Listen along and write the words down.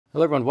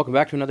Hello everyone, welcome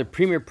back to another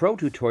Premiere Pro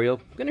tutorial.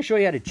 I'm going to show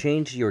you how to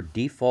change your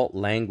default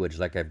language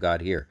like I've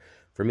got here.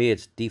 For me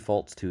it's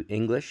defaults to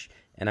English,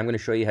 and I'm going to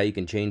show you how you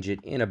can change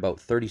it in about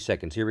 30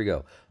 seconds. Here we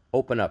go.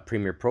 Open up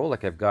Premiere Pro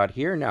like I've got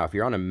here. Now if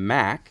you're on a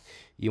Mac,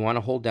 you want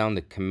to hold down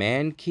the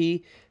Command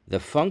key, the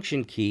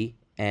Function key,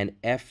 and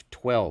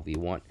F12. You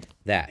want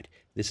that.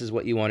 This is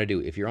what you want to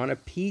do. If you're on a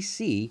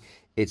PC,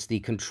 it's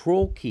the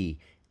Control key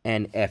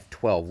and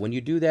F12. When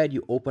you do that,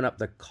 you open up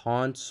the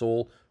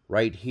console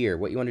right here.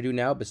 What you want to do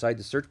now, beside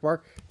the search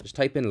bar, just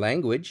type in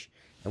language.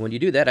 And when you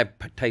do that, I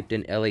typed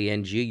in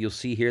L-A-N-G. You'll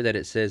see here that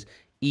it says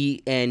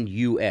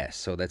E-N-U-S.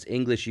 So that's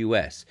English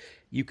US.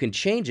 You can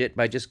change it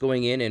by just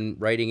going in and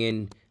writing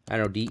in, I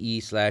don't know,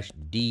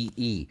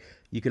 DE/DE.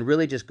 You can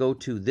really just go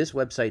to this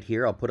website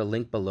here. I'll put a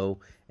link below,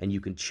 and you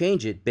can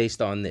change it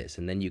based on this.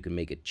 And then you can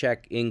make it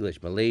Czech,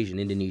 English, Malaysian,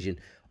 Indonesian,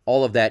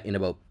 all of that in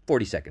about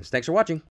 40 seconds. Thanks for watching.